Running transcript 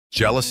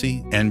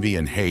Jealousy, envy,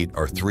 and hate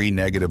are three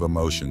negative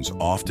emotions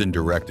often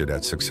directed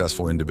at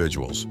successful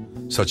individuals,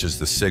 such as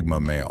the Sigma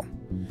male.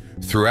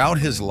 Throughout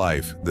his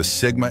life, the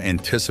Sigma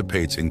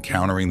anticipates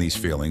encountering these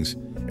feelings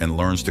and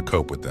learns to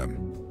cope with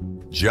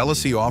them.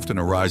 Jealousy often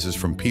arises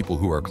from people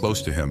who are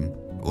close to him,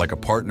 like a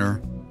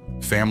partner,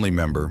 family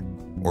member,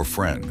 or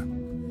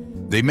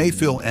friend. They may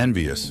feel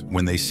envious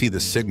when they see the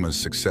Sigma's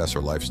success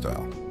or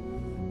lifestyle.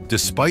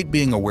 Despite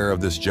being aware of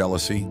this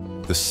jealousy,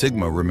 the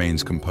Sigma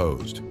remains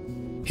composed.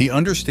 He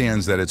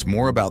understands that it's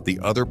more about the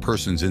other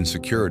person's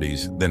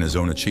insecurities than his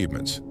own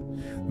achievements.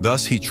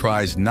 Thus, he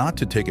tries not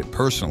to take it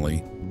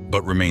personally,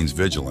 but remains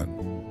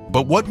vigilant.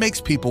 But what makes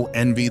people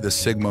envy the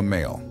Sigma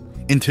male?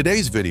 In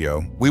today's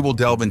video, we will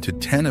delve into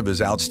 10 of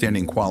his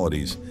outstanding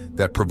qualities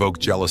that provoke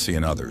jealousy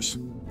in others.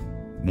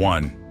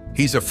 1.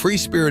 He's a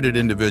free-spirited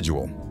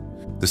individual.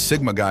 The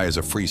Sigma guy is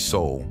a free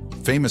soul,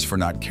 famous for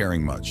not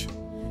caring much.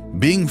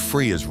 Being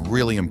free is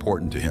really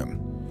important to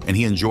him, and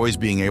he enjoys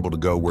being able to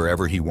go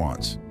wherever he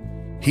wants.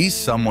 He's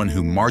someone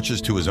who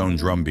marches to his own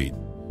drumbeat.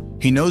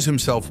 He knows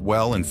himself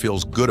well and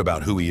feels good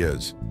about who he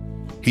is.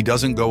 He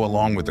doesn't go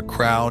along with the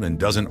crowd and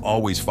doesn't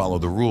always follow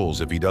the rules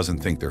if he doesn't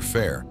think they're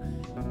fair.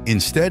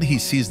 Instead, he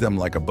sees them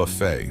like a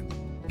buffet.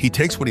 He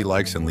takes what he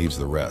likes and leaves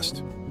the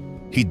rest.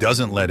 He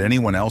doesn't let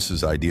anyone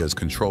else's ideas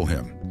control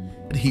him.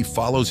 He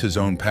follows his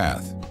own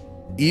path,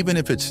 even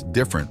if it's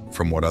different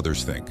from what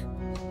others think.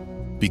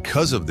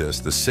 Because of this,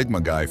 the Sigma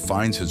guy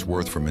finds his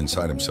worth from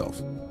inside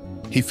himself.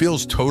 He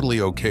feels totally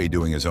okay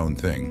doing his own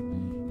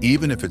thing,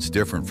 even if it's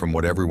different from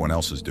what everyone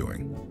else is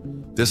doing.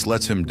 This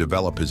lets him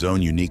develop his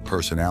own unique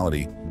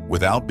personality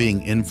without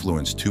being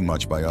influenced too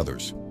much by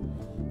others.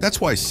 That's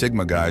why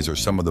Sigma guys are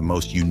some of the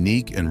most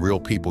unique and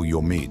real people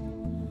you'll meet.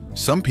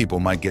 Some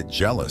people might get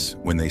jealous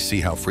when they see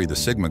how free the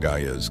Sigma guy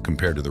is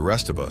compared to the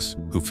rest of us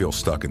who feel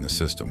stuck in the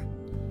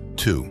system.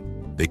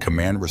 2. They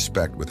command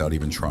respect without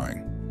even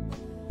trying.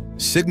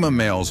 Sigma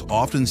males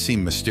often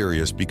seem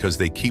mysterious because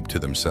they keep to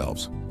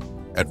themselves.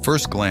 At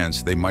first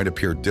glance, they might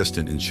appear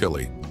distant and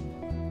chilly.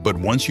 But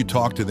once you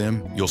talk to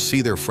them, you'll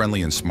see they're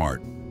friendly and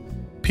smart.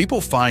 People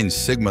find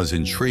Sigmas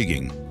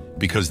intriguing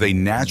because they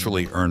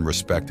naturally earn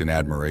respect and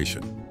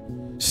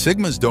admiration.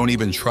 Sigmas don't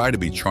even try to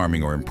be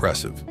charming or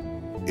impressive.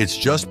 It's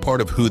just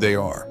part of who they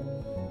are.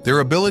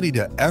 Their ability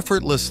to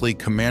effortlessly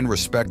command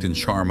respect and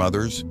charm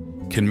others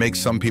can make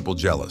some people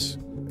jealous,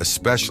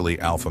 especially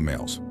alpha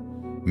males.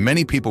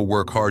 Many people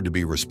work hard to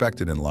be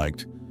respected and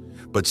liked,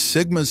 but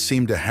Sigmas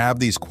seem to have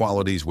these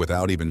qualities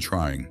without even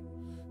trying.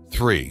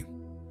 3.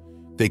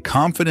 They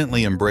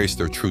confidently embrace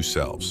their true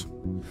selves.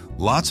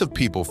 Lots of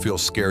people feel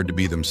scared to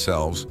be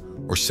themselves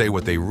or say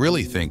what they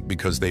really think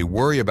because they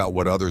worry about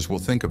what others will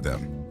think of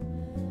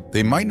them.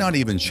 They might not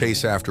even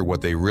chase after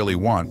what they really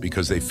want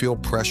because they feel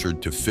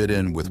pressured to fit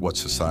in with what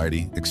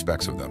society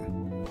expects of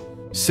them.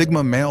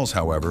 Sigma males,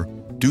 however,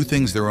 do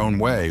things their own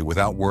way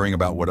without worrying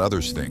about what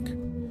others think.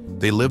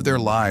 They live their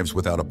lives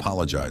without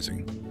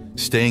apologizing,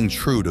 staying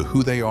true to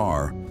who they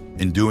are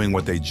and doing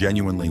what they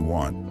genuinely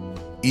want,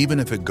 even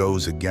if it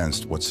goes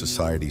against what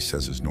society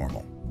says is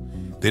normal.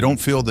 They don't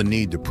feel the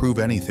need to prove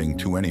anything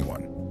to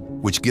anyone,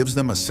 which gives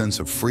them a sense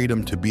of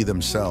freedom to be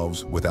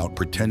themselves without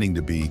pretending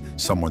to be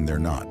someone they're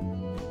not.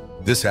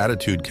 This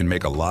attitude can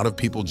make a lot of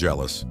people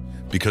jealous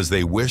because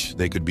they wish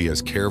they could be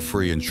as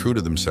carefree and true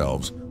to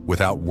themselves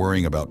without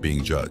worrying about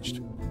being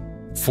judged.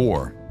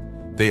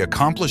 4. They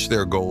accomplish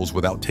their goals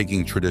without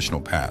taking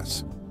traditional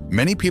paths.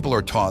 Many people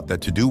are taught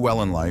that to do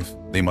well in life,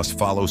 they must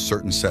follow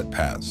certain set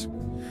paths.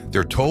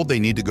 They're told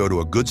they need to go to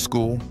a good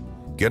school,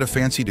 get a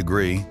fancy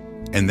degree,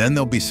 and then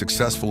they'll be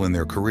successful in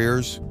their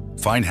careers,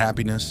 find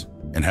happiness,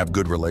 and have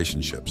good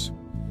relationships.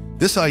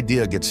 This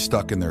idea gets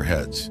stuck in their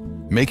heads,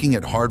 making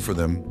it hard for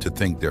them to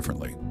think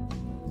differently.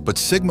 But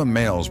Sigma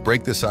males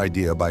break this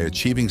idea by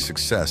achieving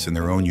success in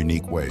their own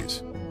unique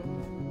ways.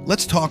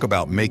 Let's talk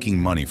about making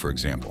money, for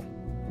example.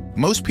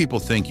 Most people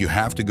think you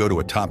have to go to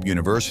a top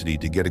university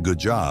to get a good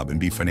job and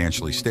be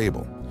financially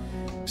stable.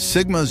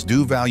 Sigmas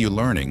do value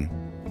learning,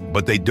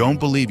 but they don't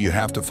believe you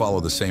have to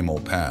follow the same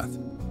old path.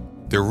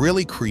 They're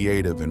really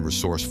creative and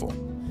resourceful.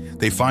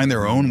 They find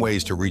their own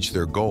ways to reach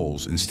their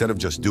goals instead of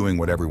just doing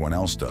what everyone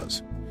else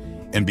does.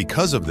 And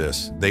because of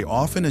this, they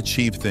often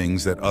achieve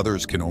things that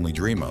others can only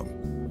dream of.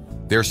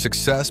 Their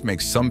success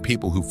makes some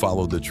people who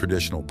follow the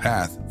traditional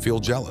path feel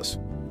jealous.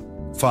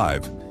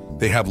 5.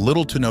 They have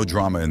little to no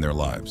drama in their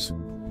lives.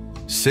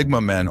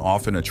 Sigma men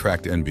often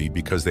attract envy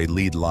because they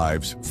lead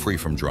lives free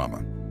from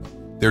drama.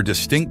 Their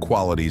distinct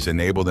qualities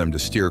enable them to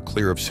steer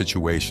clear of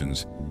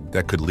situations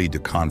that could lead to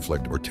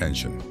conflict or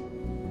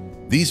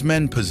tension. These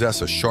men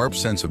possess a sharp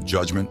sense of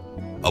judgment,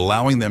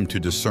 allowing them to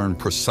discern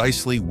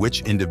precisely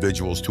which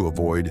individuals to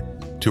avoid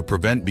to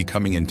prevent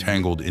becoming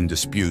entangled in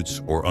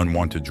disputes or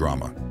unwanted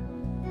drama.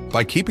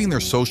 By keeping their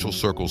social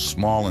circles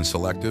small and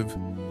selective,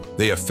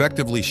 they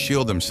effectively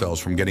shield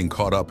themselves from getting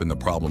caught up in the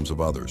problems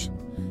of others.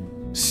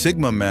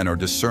 Sigma men are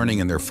discerning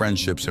in their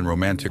friendships and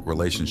romantic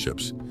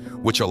relationships,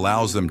 which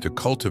allows them to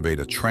cultivate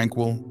a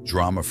tranquil,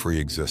 drama-free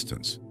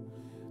existence.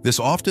 This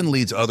often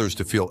leads others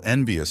to feel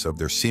envious of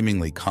their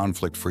seemingly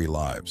conflict-free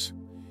lives.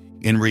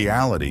 In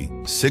reality,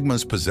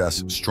 Sigmas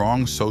possess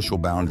strong social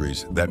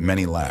boundaries that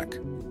many lack.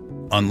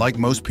 Unlike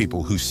most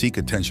people who seek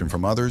attention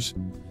from others,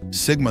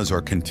 Sigmas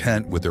are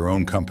content with their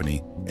own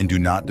company and do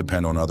not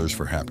depend on others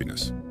for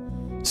happiness.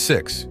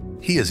 6.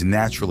 He is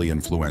naturally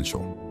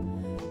influential.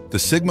 The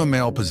Sigma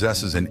male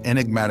possesses an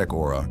enigmatic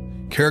aura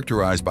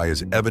characterized by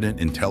his evident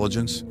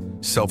intelligence,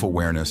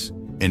 self-awareness,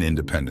 and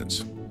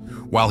independence.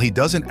 While he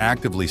doesn't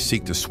actively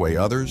seek to sway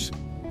others,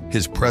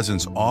 his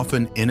presence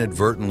often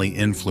inadvertently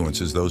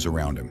influences those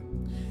around him.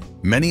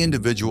 Many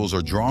individuals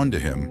are drawn to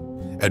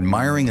him,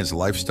 admiring his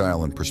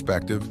lifestyle and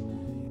perspective,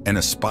 and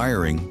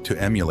aspiring to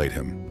emulate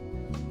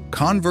him.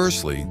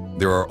 Conversely,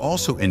 there are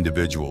also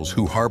individuals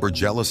who harbor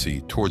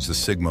jealousy towards the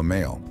Sigma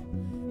male.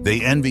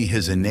 They envy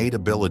his innate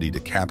ability to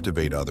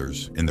captivate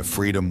others in the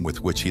freedom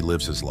with which he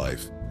lives his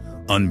life,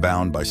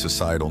 unbound by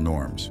societal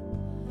norms.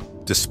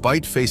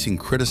 Despite facing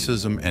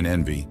criticism and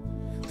envy,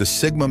 the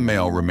Sigma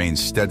male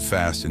remains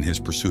steadfast in his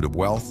pursuit of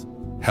wealth,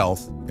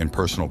 health, and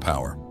personal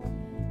power.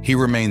 He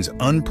remains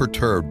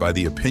unperturbed by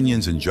the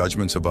opinions and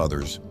judgments of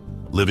others,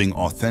 living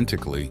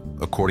authentically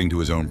according to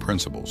his own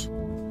principles.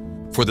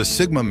 For the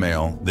Sigma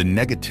male, the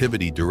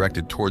negativity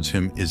directed towards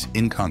him is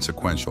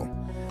inconsequential,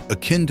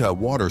 akin to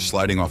water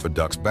sliding off a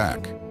duck's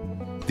back.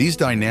 These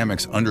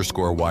dynamics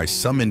underscore why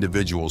some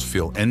individuals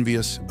feel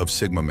envious of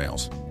Sigma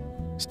males.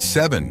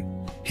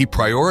 7. He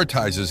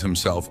prioritizes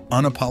himself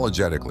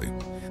unapologetically.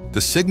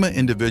 The Sigma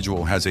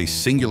individual has a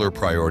singular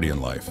priority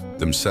in life,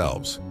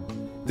 themselves.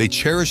 They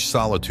cherish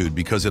solitude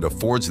because it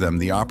affords them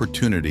the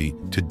opportunity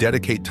to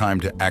dedicate time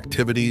to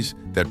activities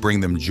that bring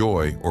them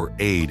joy or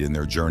aid in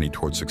their journey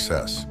toward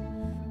success.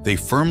 They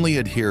firmly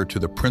adhere to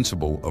the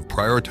principle of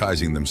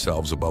prioritizing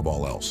themselves above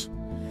all else.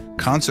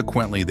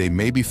 Consequently, they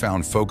may be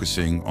found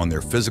focusing on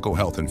their physical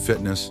health and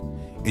fitness,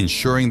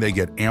 ensuring they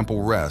get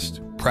ample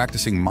rest,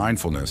 practicing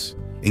mindfulness,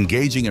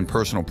 engaging in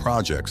personal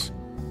projects,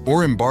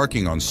 or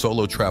embarking on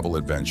solo travel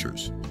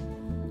adventures.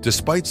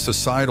 Despite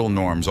societal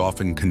norms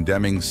often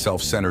condemning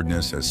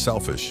self-centeredness as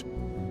selfish,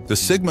 the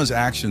Sigma's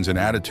actions and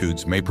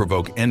attitudes may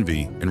provoke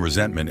envy and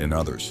resentment in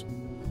others.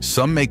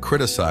 Some may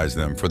criticize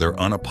them for their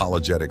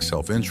unapologetic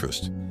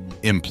self-interest,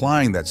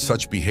 implying that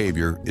such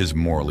behavior is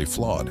morally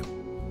flawed.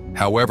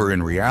 However,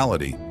 in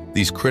reality,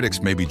 these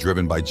critics may be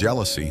driven by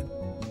jealousy,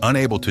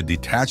 unable to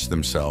detach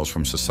themselves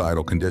from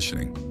societal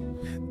conditioning.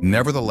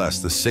 Nevertheless,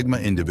 the Sigma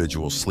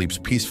individual sleeps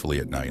peacefully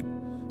at night,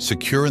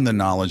 secure in the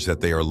knowledge that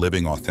they are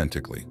living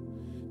authentically.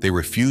 They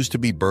refuse to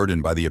be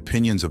burdened by the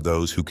opinions of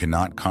those who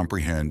cannot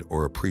comprehend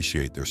or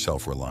appreciate their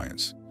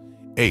self-reliance.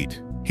 8.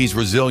 He's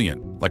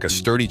resilient, like a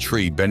sturdy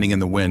tree bending in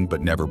the wind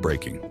but never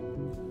breaking.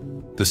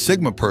 The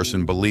Sigma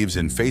person believes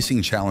in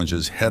facing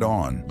challenges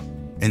head-on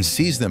and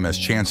sees them as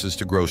chances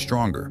to grow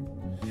stronger.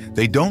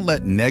 They don't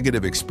let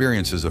negative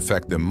experiences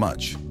affect them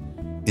much.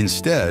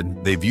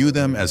 Instead, they view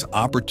them as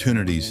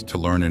opportunities to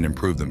learn and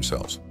improve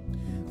themselves.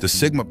 The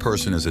Sigma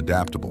person is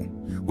adaptable,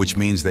 which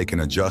means they can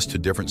adjust to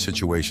different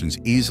situations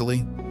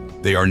easily.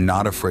 They are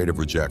not afraid of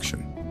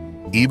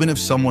rejection. Even if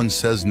someone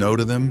says no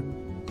to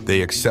them,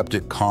 they accept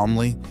it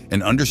calmly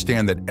and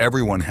understand that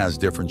everyone has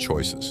different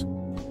choices.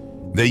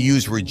 They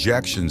use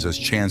rejections as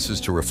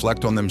chances to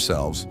reflect on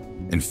themselves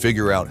and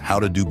figure out how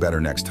to do better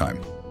next time.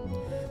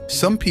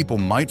 Some people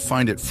might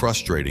find it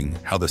frustrating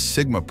how the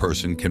Sigma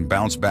person can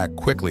bounce back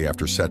quickly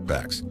after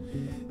setbacks.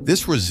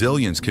 This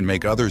resilience can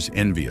make others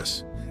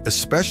envious,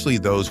 especially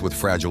those with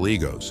fragile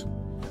egos.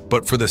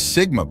 But for the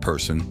Sigma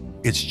person,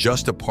 it's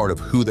just a part of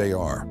who they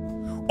are,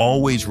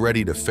 always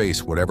ready to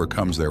face whatever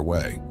comes their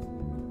way.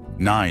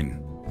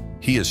 9.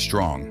 He is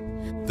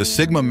strong. The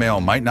Sigma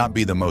male might not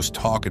be the most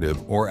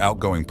talkative or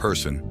outgoing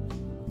person,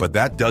 but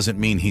that doesn't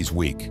mean he's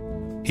weak.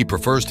 He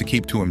prefers to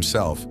keep to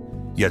himself,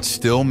 yet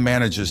still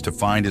manages to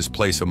find his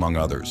place among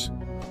others.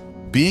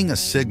 Being a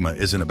Sigma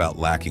isn't about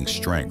lacking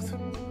strength.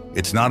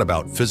 It's not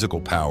about physical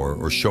power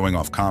or showing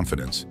off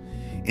confidence.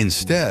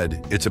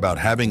 Instead, it's about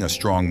having a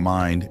strong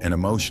mind and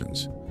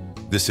emotions.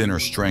 This inner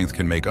strength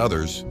can make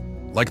others,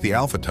 like the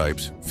alpha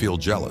types, feel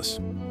jealous.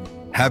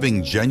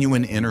 Having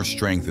genuine inner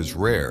strength is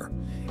rare,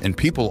 and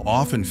people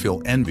often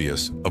feel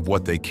envious of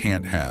what they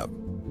can't have.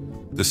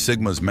 The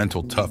Sigma's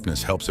mental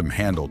toughness helps him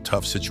handle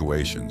tough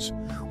situations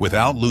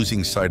without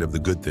losing sight of the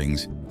good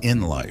things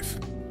in life.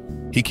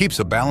 He keeps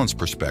a balanced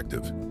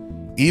perspective,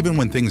 even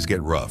when things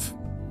get rough.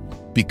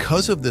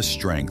 Because of this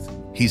strength,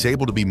 he's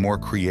able to be more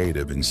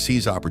creative and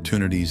seize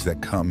opportunities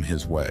that come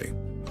his way.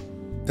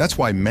 That's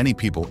why many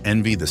people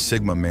envy the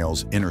Sigma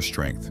male's inner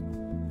strength.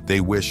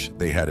 They wish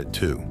they had it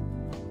too.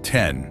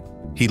 10.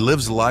 He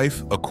lives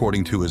life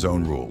according to his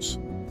own rules.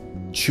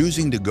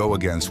 Choosing to go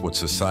against what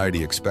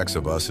society expects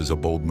of us is a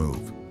bold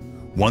move,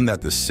 one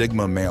that the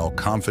Sigma male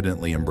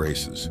confidently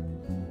embraces.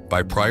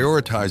 By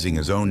prioritizing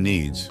his own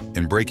needs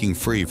and breaking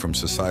free from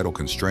societal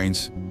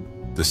constraints,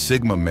 the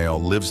Sigma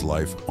male lives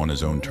life on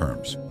his own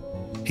terms.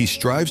 He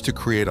strives to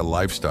create a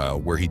lifestyle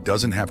where he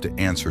doesn't have to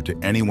answer to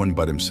anyone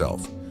but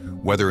himself,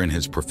 whether in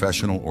his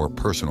professional or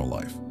personal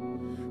life.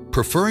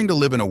 Preferring to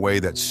live in a way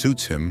that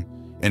suits him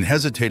and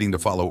hesitating to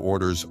follow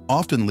orders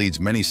often leads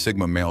many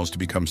Sigma males to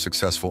become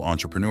successful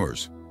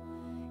entrepreneurs.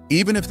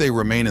 Even if they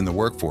remain in the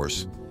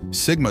workforce,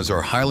 Sigmas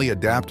are highly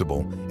adaptable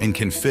and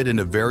can fit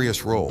into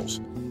various roles,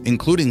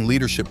 including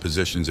leadership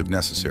positions if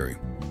necessary.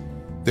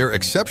 Their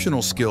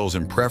exceptional skills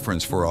and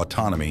preference for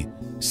autonomy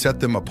set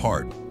them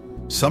apart,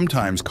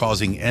 sometimes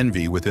causing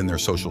envy within their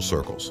social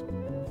circles.